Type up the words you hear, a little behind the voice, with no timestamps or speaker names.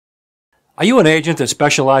Are you an agent that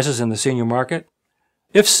specializes in the senior market?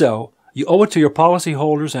 If so, you owe it to your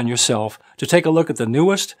policyholders and yourself to take a look at the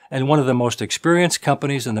newest and one of the most experienced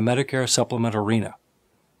companies in the Medicare supplement arena.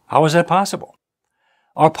 How is that possible?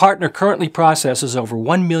 Our partner currently processes over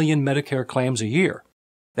 1 million Medicare claims a year.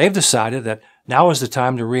 They've decided that now is the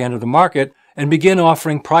time to re-enter the market and begin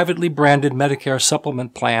offering privately branded Medicare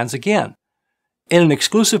supplement plans again. In an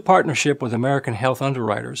exclusive partnership with American Health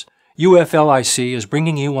Underwriters, UFLIC is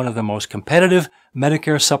bringing you one of the most competitive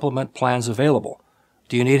Medicare supplement plans available.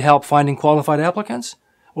 Do you need help finding qualified applicants?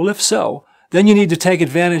 Well, if so, then you need to take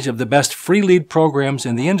advantage of the best free lead programs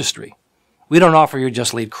in the industry. We don't offer you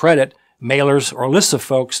just lead credit, mailers, or lists of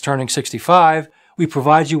folks turning 65. We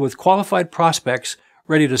provide you with qualified prospects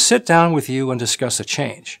ready to sit down with you and discuss a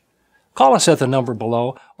change. Call us at the number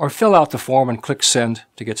below or fill out the form and click Send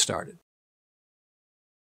to get started.